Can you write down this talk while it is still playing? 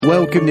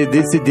Welcome to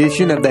this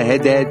edition of the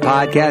Head to Head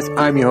Podcast.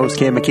 I'm your host,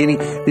 Cam McKinney.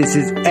 This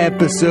is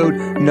episode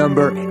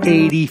number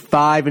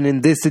 85. And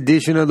in this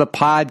edition of the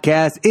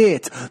podcast,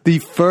 it's the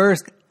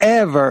first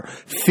ever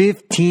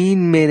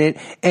 15-minute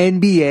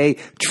NBA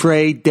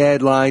trade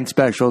deadline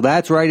special.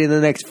 That's right. In the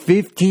next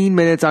 15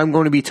 minutes, I'm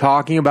going to be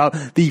talking about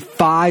the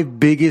 5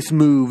 biggest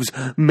moves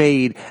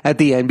made at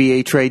the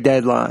NBA trade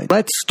deadline.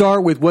 Let's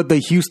start with what the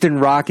Houston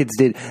Rockets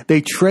did.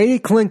 They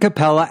traded Clint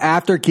Capella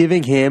after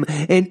giving him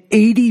an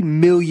 $80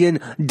 million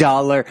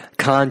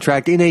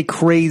contract in a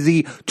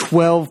crazy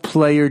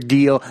 12-player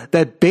deal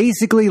that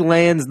basically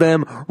lands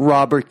them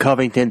Robert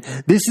Covington.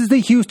 This is the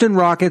Houston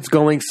Rockets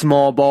going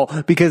small ball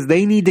because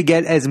they need to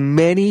get as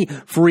many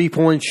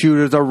free-point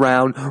shooters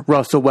around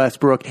Russell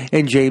Westbrook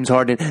and James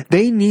Harden.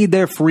 They need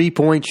their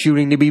free-point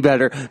shooting to be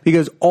better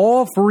because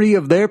all 3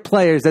 of their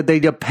players that they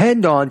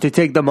depend on to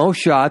take the most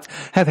shots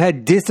have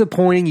had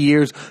disappointing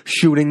years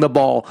shooting the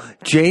ball.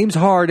 James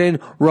Harden,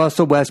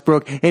 Russell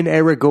Westbrook, and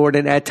Eric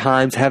Gordon at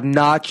times have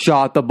not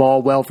shot the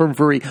ball well from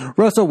free.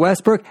 Russell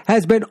Westbrook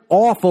has been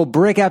awful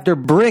brick after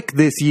brick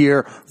this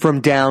year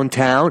from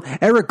downtown.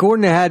 Eric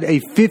Gordon had a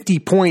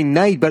 50-point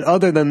night, but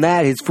other than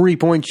that, his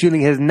free-point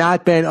shooting has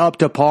not been up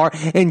to par.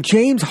 And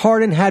James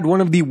Harden had one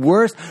of the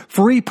worst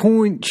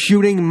free-point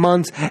shooting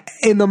months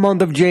in the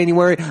month of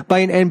January by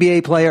an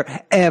NBA player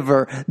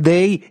ever.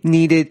 They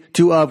needed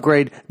to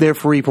upgrade their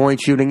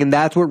free-point shooting, and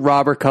that's what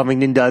Robert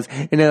Covington does.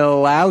 And it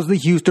allows the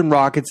Houston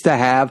Rockets to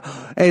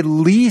have at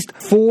least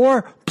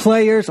 4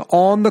 players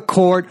on the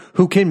court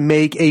who can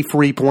make a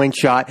free-point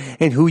shot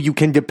and who you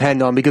can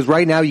depend on, because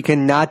right now you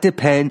cannot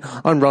depend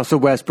on Russell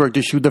Westbrook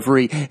to shoot the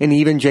free, and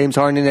even James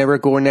Harden and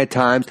Eric Gordon at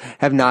times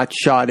have not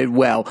shot it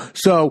well.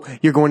 So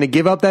you're going to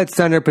give up that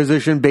center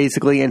position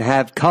basically and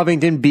have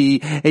Covington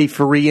be a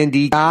free and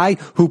D guy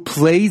who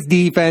plays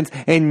defense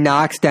and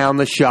knocks down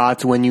the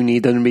shots when you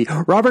need them to be.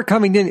 Robert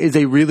Covington is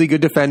a really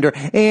good defender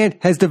and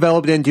has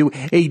developed into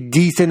a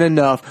decent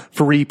enough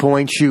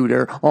free-point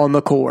shooter on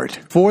the court.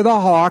 For the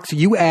Hawks,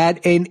 you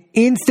add an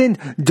instant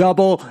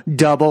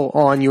double-double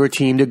on your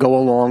team to go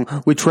along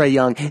with Trae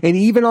Young. And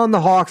even on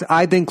the Hawks,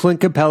 I think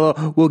Clint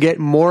Capella will get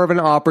more of an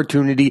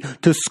opportunity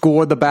to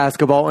score the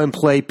basketball and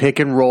play pick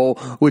and roll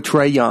with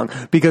Trae Young.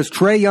 Because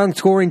Trae Young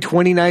scoring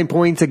 29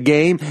 points a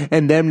game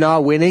and them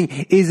not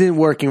winning isn't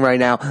working right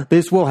now.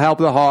 This will help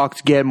the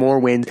Hawks get more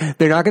wins.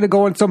 They're not going to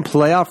go on some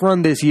playoff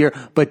run this year,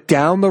 but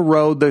down the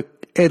road, the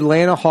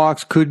Atlanta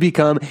Hawks could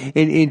become an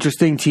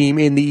interesting team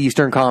in the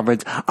Eastern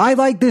Conference. I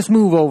like this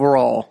move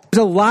overall.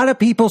 There's a lot of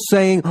people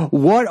saying,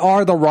 what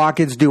are the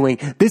Rockets doing?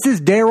 This is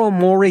Daryl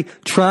Morey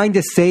trying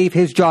to save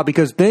his job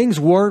because things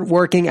weren't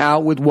working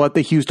out with what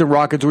the Houston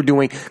Rockets were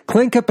doing.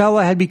 Clint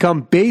Capella had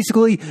become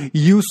basically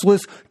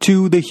useless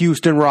to the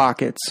Houston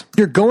Rockets. If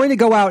you're going to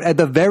go out, at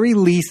the very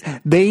least,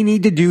 they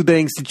need to do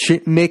things to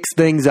mix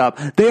things up.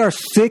 They are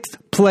 6th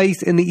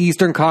place in the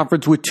Eastern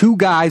Conference with 2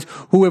 guys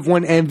who have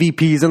won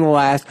MVPs in the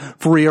last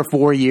 3 or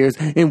 4 years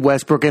in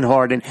Westbrook and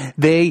Harden.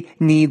 They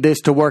need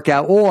this to work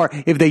out. Or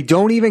if they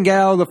don't even get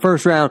out of the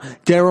first round,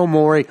 Daryl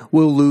Morey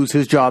will lose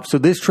his job. So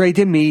this trade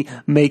to me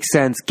makes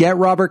sense. Get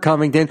Robert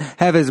Covington,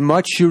 have as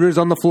much shooters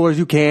on the floor as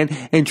you can,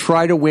 and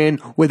try to win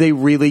with a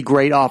really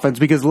great offense.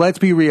 Because let's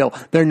be real,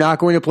 they're not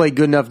going to play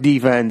good enough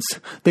defense.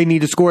 They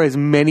need to score as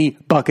many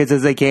buckets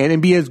as they can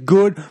and be as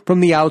good from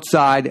the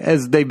outside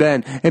as they've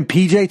been. And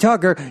PJ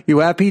Tucker, you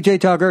have PJ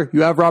Tucker,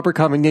 you have Robert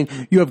Covington,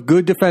 you have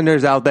good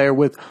defenders out there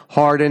with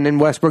Harden and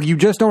Westbrook. You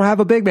just don't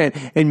have a big man.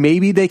 And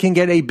maybe they can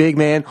get a big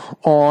man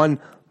on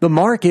the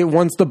market.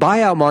 Once the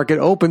buyout market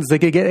opens, they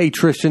could get a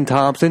Tristan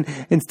Thompson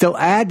and still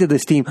add to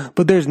this team.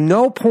 But there's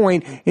no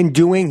point in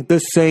doing the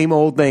same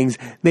old things.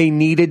 They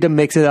needed to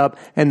mix it up,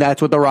 and that's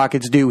what the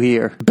Rockets do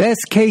here.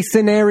 Best case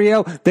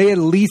scenario, they at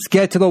least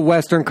get to the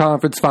Western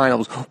Conference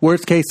Finals.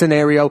 Worst case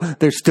scenario,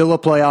 they're still a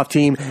playoff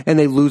team, and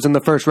they lose in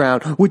the first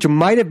round, which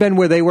might have been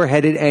where they were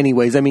headed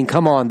anyways. I mean,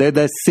 come on, they're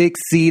the 6th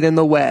seed in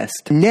the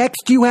West.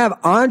 Next, you have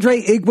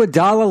Andre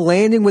Iguodala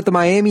landing with the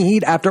Miami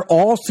Heat after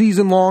all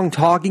season long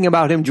talking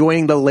about him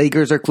joining the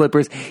Lakers or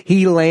Clippers.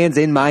 He lands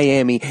in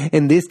Miami,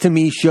 and this to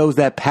me shows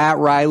that Pat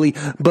Riley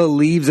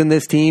believes in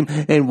this team,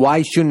 and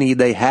why shouldn't he?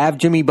 They have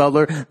Jimmy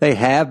Butler, they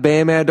have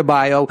Bam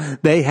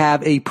Adebayo, they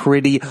have a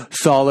pretty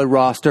solid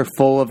roster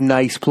full of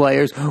nice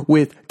players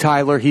with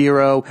Tyler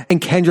Hero and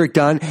Kendrick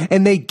Dunn,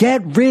 and they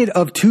get rid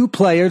of 2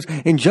 players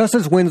in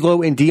Justice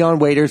Winslow and Dion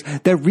Waiters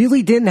that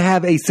really didn't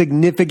have a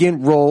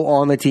significant role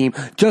on the team.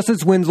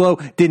 Justice Winslow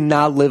did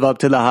not live up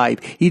to the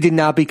hype. He did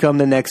not become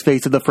the next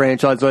face of the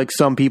franchise like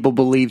some people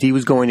believed he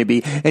was going to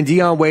be. And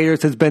Dion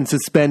Waiters has been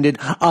suspended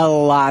a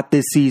lot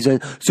this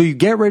season. So you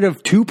get rid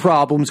of 2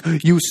 problems,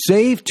 you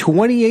save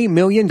 $28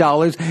 million,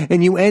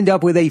 and you end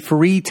up with a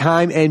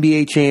 3-time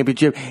NBA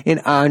championship in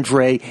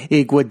Andre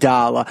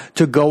Iguodala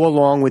to go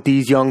along with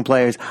these young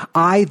players.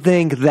 I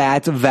think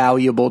that's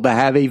valuable to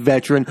have a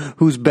veteran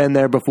who's been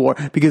there before,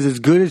 because as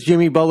good as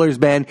Jimmy Butler's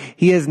been,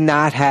 he has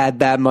not had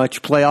that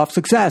much playoff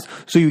success.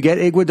 So you get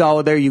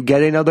Iguodala there, you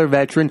get another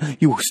veteran,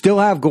 you still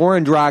have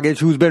Goran Dragic,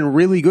 who's been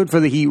really good for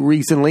the Heat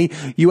recently,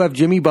 You have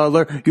Jimmy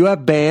Butler. You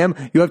have Bam.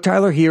 You have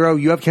Tyler Hero.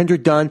 You have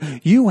Kendrick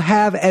Dunn. You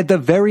have, at the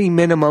very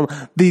minimum,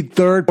 the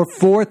third or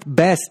fourth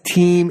best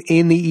team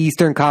in the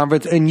Eastern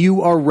Conference, and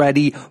you are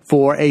ready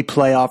for a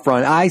playoff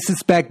run. I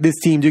suspect this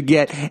team to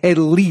get at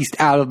least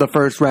out of the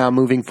first round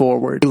moving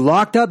forward. They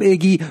locked up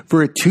Iggy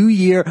for a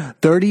 2-year,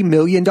 $30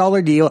 million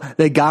deal.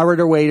 They got rid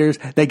of Waiters.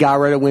 They got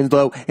rid of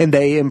Winslow, and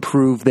they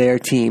improved their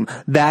team.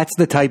 That's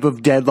the type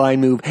of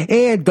deadline move.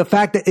 And the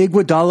fact that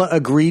Iguodala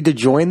agreed to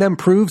join them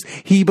proves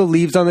he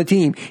believes on the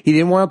team. He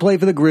didn't want to play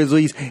for the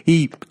Grizzlies.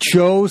 He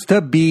chose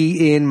to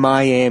be in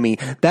Miami.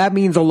 That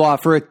means a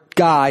lot for a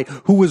guy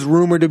who was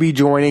rumored to be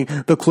joining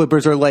the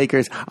Clippers or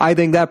Lakers. I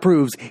think that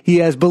proves he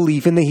has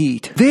belief in the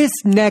Heat. This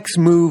next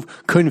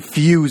move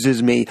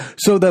confuses me.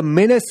 So the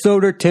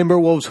Minnesota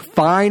Timberwolves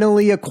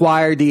finally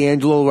acquired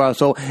D'Angelo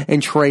Russell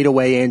and trade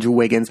away Andrew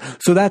Wiggins.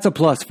 So that's a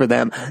plus for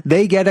them.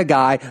 They get a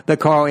guy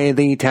that Karl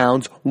Anthony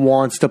Towns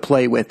wants to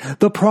play with.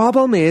 The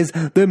problem is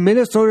the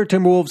Minnesota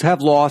Timberwolves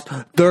have lost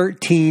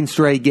 13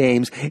 straight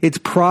games. It's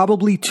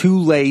probably too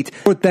late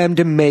for them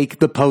to make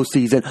the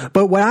postseason.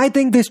 But what I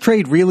think this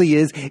trade really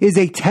is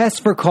a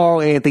test for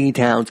Karl Anthony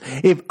Towns.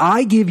 If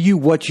I give you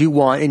what you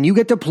want and you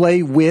get to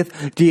play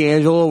with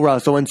D'Angelo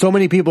Russell, and so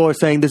many people are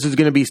saying this is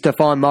going to be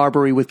Stephon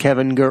Marbury with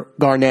Kevin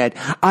Garnett,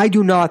 I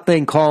do not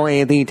think Karl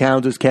Anthony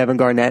Towns is Kevin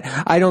Garnett.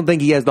 I don't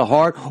think he has the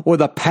heart or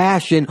the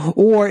passion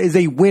or is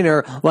a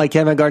winner like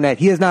Kevin Garnett.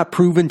 He has not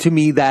proven to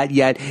me that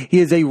yet. He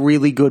is a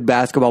really good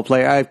basketball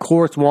player. I, of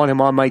course, want him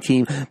on my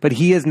team, but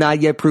he has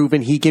not yet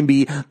proven he can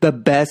be the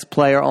best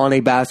player on a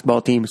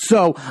basketball team.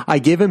 So I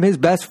give him his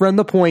best friend,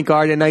 the point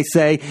guard, and I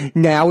say,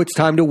 now it's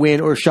time to win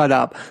or shut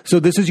up.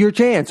 So this is your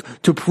chance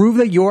to prove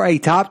that you're a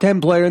top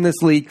 10 player in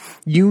this league.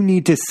 You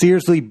need to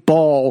seriously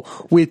ball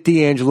with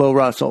D'Angelo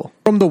Russell.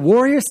 From the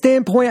Warriors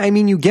standpoint, I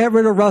mean, you get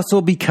rid of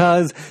Russell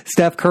because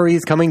Steph Curry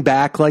is coming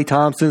back, Klay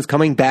Thompson's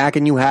coming back,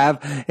 and you have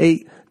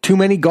too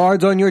many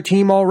guards on your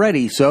team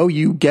already. So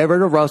you get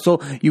rid of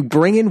Russell, you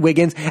bring in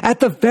Wiggins.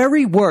 At the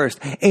very worst,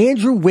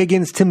 Andrew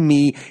Wiggins to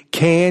me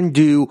can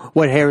do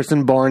what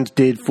Harrison Barnes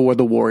did for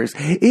the Warriors.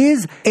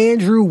 Is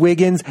Andrew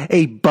Wiggins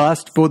a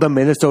bust for the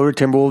Minnesota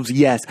Timberwolves?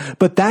 Yes,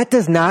 but that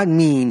does not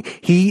mean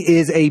he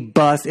is a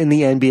bust in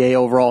the NBA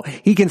overall.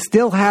 He can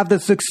still have the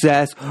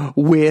success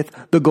with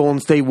the Golden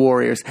State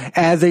Warriors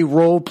as a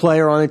role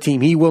player on a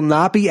team. He will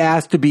not be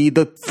asked to be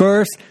the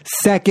first,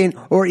 second,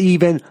 or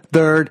even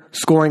third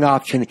scoring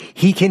option.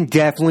 He can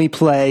definitely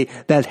play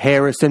that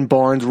Harrison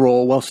Barnes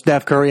role while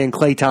Steph Curry and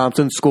Klay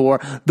Thompson score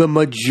the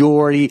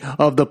majority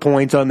of the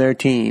points on their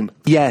team.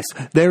 Yes,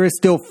 there is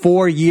still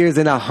 4 years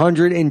and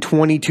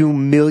 $122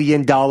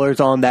 million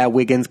on that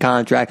Wiggins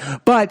contract,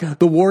 but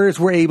the Warriors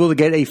were able to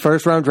get a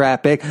first-round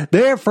draft pick.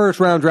 Their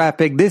first-round draft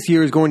pick this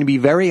year is going to be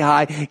very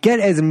high.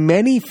 Get as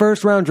many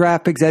first-round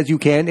draft picks as you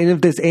can, and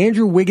if this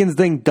Andrew Wiggins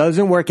thing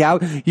doesn't work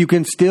out, you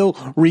can still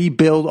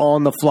rebuild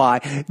on the fly.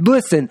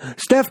 Listen,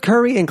 Steph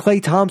Curry and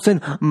Klay Thompson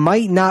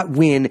might not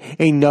win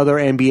another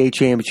NBA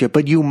championship,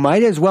 but you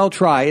might as well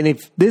try. And if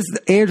this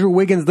Andrew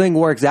Wiggins thing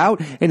works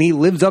out and he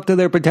lives up to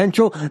their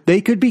potential,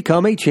 they could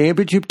become a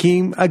championship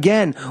team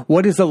again.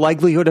 What is the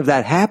likelihood of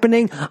that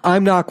happening?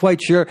 I'm not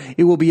quite sure.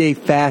 It will be a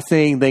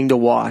fascinating thing to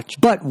watch.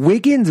 But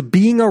Wiggins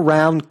being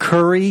around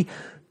Curry,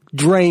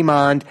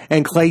 Draymond,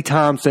 and Klay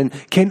Thompson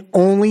can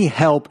only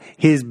help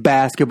his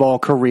basketball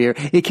career.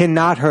 It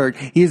cannot hurt.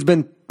 He has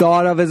been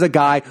thought of as a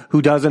guy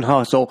who doesn't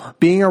hustle.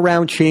 Being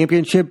around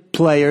championship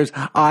players,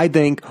 I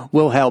think,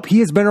 will help. He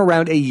has been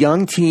around a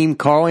young team,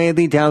 Karl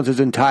Anthony Towns, his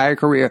entire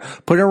career,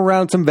 put him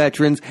around some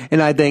veterans,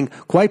 and I think,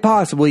 quite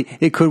possibly,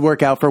 it could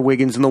work out for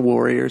Wiggins and the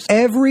Warriors.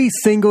 Every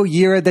single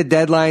year at the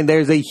deadline,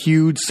 there's a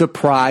huge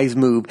surprise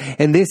move,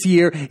 and this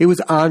year, it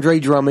was Andre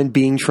Drummond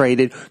being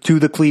traded to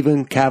the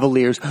Cleveland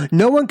Cavaliers.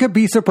 No one could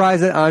be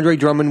surprised that Andre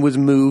Drummond was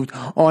moved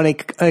on an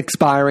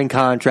expiring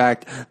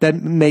contract that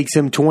makes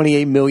him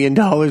 $28 million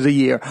a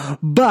year.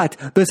 But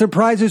the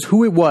surprise is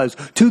who it was.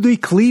 To the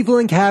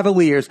Cleveland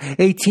Cavaliers,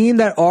 a team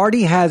that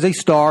already has a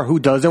star who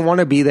doesn't want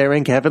to be there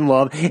in Kevin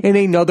Love, and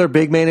another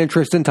big man in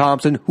Tristan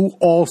Thompson who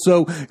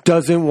also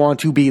doesn't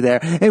want to be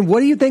there. And what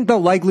do you think the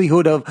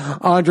likelihood of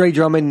Andre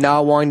Drummond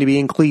not wanting to be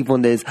in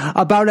Cleveland is?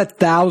 About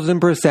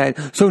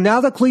 1,000%. So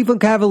now the Cleveland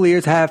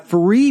Cavaliers have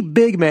 3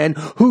 big men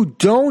who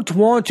don't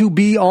want to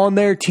be on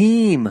their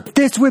team. If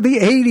this were the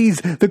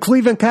 80s, the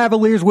Cleveland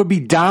Cavaliers would be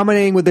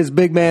dominating with this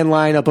big man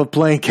lineup of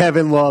playing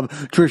Kevin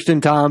Love,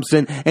 Tristan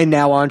Thompson, and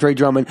now Andre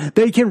Drummond.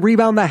 They can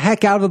rebound the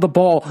heck out of the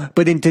ball,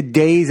 but in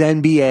today's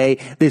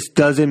NBA, this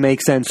doesn't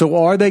make sense. So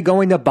are they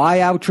going to buy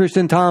out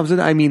Tristan Thompson?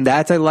 I mean,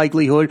 that's a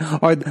likelihood.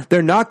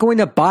 They're not going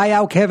to buy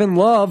out Kevin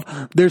Love.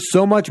 There's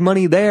so much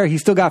money there. He's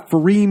still got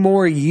 3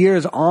 more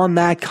years on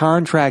that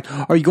contract.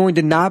 Are you going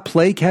to not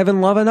play Kevin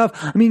Love enough?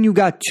 I mean, you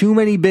got too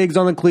many bigs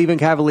on the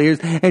Cleveland Cavaliers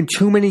and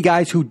too many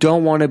guys who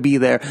don't want to be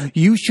there.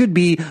 You should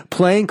be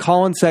playing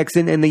Colin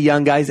Sexton and the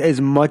young guys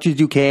as much as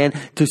you can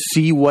to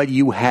see what you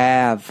you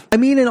have. I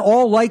mean, in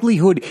all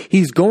likelihood,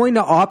 he's going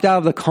to opt out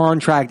of the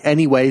contract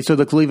anyway, so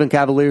the Cleveland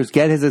Cavaliers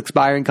get his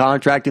expiring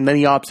contract and then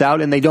he opts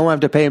out and they don't have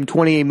to pay him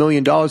 $28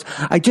 million.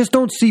 I just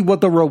don't see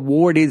what the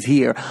reward is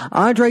here.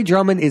 Andre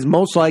Drummond is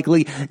most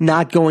likely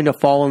not going to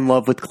fall in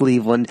love with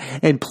Cleveland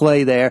and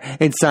play there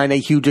and sign a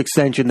huge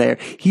extension there.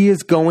 He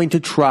is going to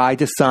try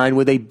to sign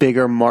with a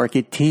bigger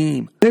market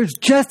team. There's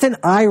just an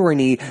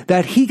irony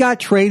that he got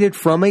traded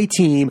from a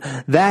team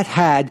that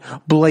had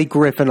Blake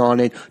Griffin on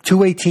it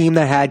to a team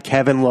that had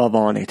Kevin Love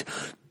on it.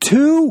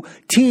 Two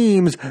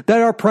teams that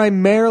are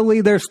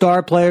primarily their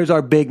star players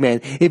are big men.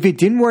 If it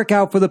didn't work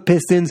out for the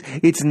Pistons,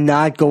 it's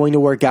not going to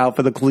work out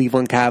for the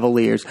Cleveland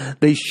Cavaliers.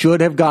 They should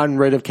have gotten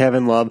rid of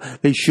Kevin Love.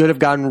 They should have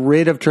gotten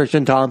rid of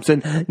Tristan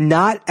Thompson,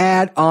 not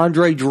add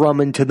Andre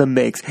Drummond to the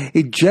mix.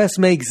 It just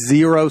makes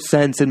zero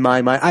sense in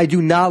my mind. I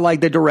do not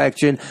like the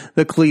direction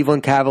the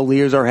Cleveland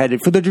Cavaliers are headed.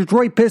 For the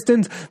Detroit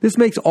Pistons, this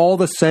makes all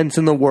the sense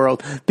in the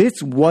world. This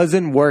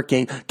wasn't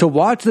working. To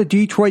watch the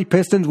Detroit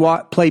Pistons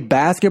play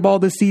basketball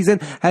this season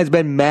has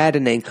been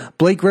maddening.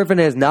 Blake Griffin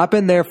has not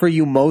been there for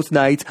you most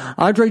nights.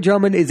 Andre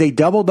Drummond is a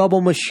double-double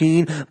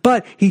machine,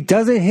 but he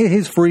doesn't hit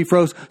his free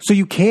throws, so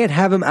you can't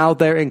have him out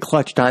there in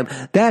clutch time.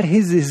 That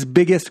is his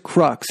biggest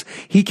crux.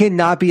 He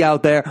cannot be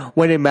out there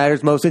when it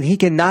matters most, and he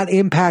cannot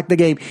impact the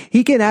game.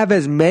 He can have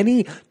as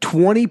many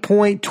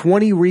 20-point,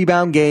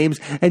 20-rebound games,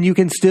 and you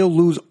can still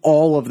lose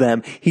all of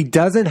them. He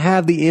doesn't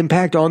have the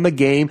impact on the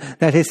game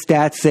that his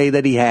stats say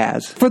that he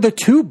has. For the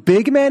two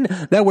big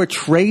men that were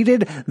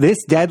traded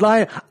this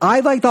deadline,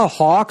 I like the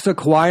Hawks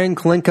acquiring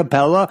Clint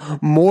Capella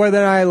more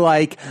than I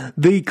like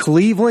the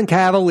Cleveland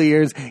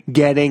Cavaliers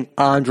getting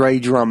Andre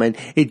Drummond.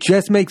 It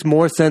just makes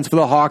more sense for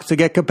the Hawks to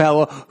get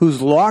Capella,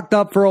 who's locked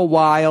up for a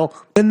while,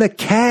 than the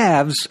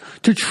Cavs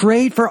to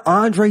trade for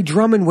Andre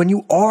Drummond when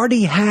you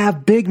already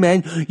have big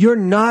men. You're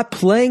not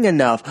playing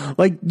enough.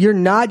 Like, you're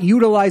not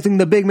utilizing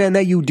the big men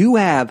that you do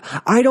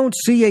have. I don't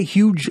see a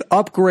huge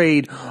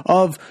upgrade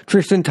of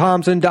Tristan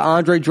Thompson to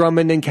Andre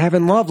Drummond and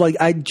Kevin Love. Like,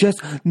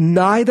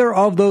 neither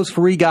of those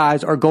three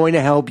guys are going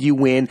to help you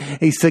win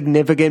a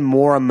significant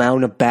more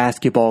amount of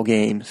basketball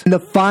games. And the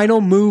final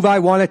move I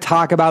want to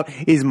talk about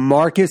is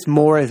Marcus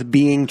Morris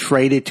being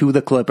traded to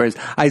the Clippers.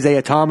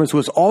 Isaiah Thomas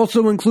was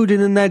also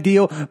included in that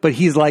deal, but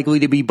he's likely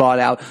to be bought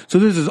out. So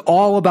this is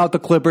all about the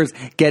Clippers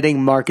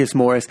getting Marcus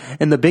Morris.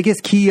 And the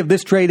biggest key of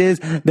this trade is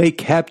they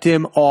kept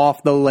him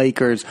off the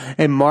Lakers.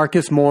 And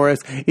Marcus Morris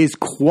is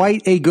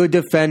quite a good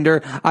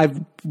defender. I've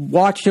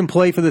watched him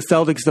play for the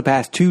Celtics the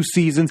past 2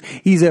 seasons.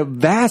 He's a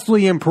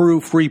vastly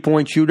improved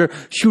three-point shooter,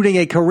 shooting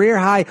a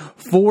career-high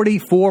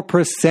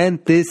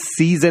 44% this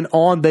season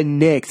on the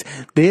Knicks.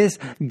 This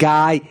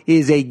guy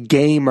is a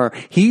gamer.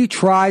 He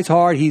tries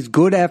hard. He's a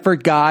good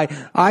effort guy.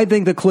 I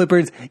think the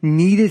Clippers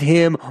needed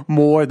him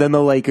more than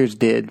the Lakers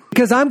did.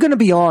 Because I'm going to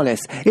be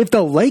honest, if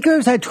the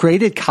Lakers had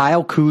traded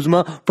Kyle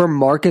Kuzma for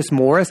Marcus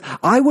Morris,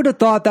 I would have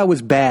thought that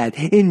was bad.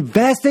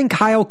 Invest in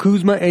Kyle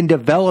Kuzma and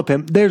develop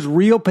him. There's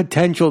real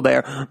potential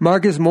there.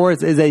 Marcus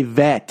Morris is a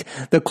vet.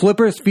 The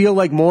Clippers feel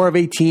like more of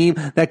a team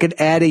that could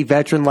add a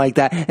veteran like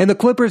that. And the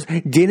Clippers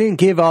didn't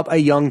give up a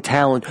young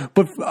talent.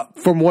 But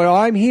from what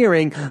I'm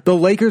hearing, the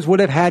Lakers would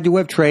have had to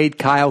have traded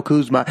Kyle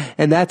Kuzma.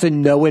 And that's a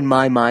no in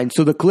my mind.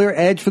 So the clear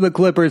edge for the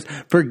Clippers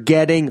for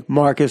getting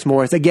Marcus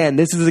Morris. Again,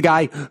 this is a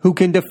guy who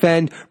can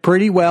defend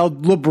pretty well.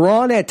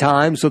 LeBron at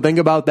times, so think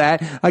about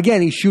that.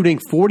 Again, he's shooting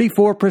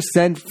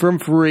 44% from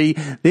free.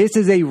 This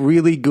is a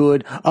really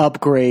good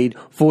upgrade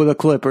for the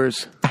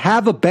Clippers.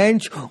 Have a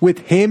bench with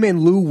him and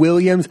Lou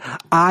Williams,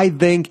 I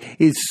think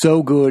is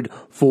so good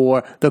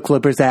for the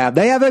Clippers to have.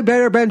 They have a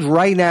better bench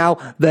right now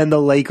than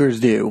the Lakers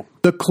do.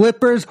 The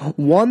Clippers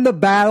won the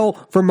battle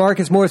for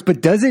Marcus Morris,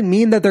 but doesn't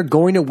mean that they're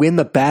going to win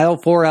the battle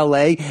for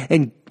LA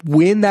and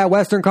win that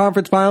Western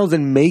Conference Finals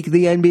and make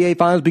the NBA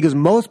Finals, because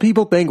most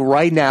people think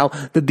right now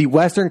that the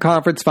Western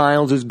Conference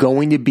Finals is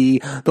going to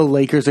be the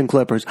Lakers and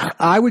Clippers.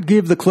 I would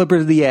give the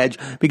Clippers the edge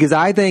because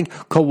I think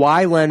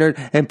Kawhi Leonard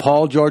and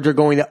Paul George are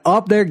going to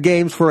up their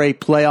games for a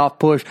playoff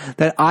push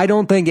that I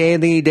don't think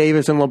Anthony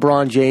Davis and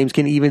LeBron James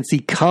can even see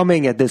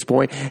coming at this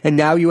point. And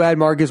now you add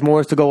Marcus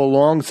Morris to go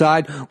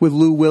alongside with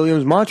Lou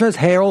Williams. Montrezl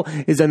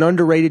Harrell is an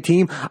underrated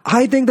team.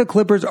 I think the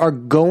Clippers are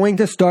going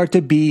to start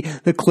to be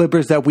the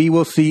Clippers that we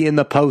will see in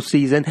the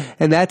postseason,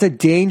 and that's a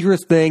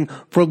dangerous thing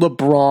for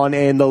LeBron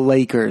and the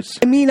Lakers.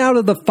 I mean, out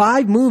of the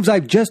 5 moves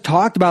I've just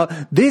talked about,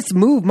 this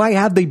move might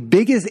have the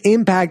biggest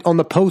impact on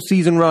the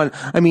postseason run.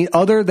 I mean,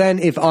 other than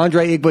if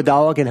Andre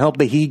Iguodala can help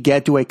the Heat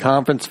get to a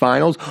conference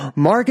finals,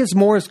 Marcus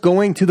Morris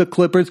going to the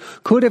Clippers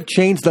could have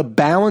changed the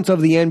balance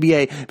of the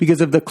NBA,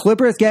 because if the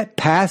Clippers get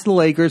past the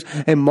Lakers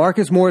and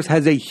Marcus Morris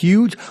has a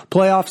huge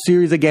playoff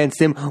series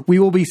against him, we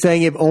will be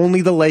saying if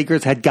only the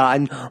Lakers had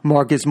gotten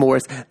Marcus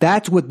Morris.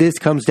 That's what this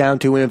comes down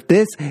to, and if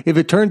this if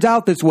it turns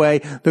out this way,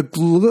 the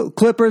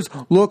Clippers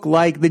look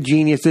like the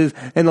geniuses,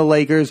 and the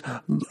Lakers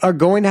are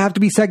going to have to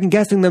be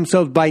second-guessing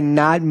themselves by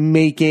not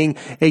making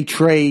a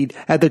trade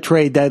at the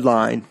trade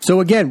deadline. So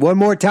again, one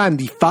more time,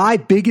 the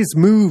 5 biggest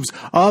moves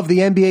of the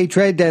NBA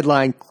trade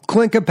deadline.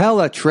 Clint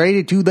Capella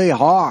traded to the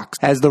Hawks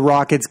as the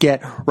Rockets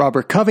get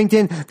Robert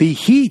Covington. The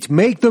Heat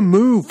make the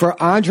move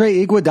for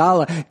Andre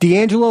Iguodala.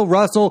 D'Angelo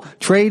Russell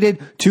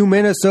traded to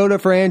Minnesota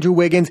for Andrew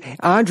Wiggins.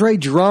 Andre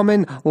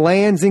Drummond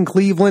lands in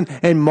Cleveland,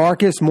 and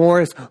Marcus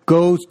Morris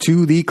goes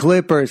to the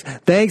Clippers.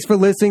 Thanks for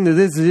listening to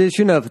this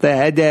edition of the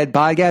Head to Head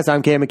Podcast.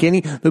 I'm Cam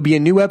McKinney. There'll be a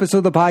new episode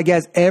of the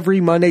podcast every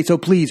Monday, so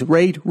please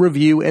rate,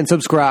 review, and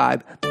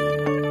subscribe.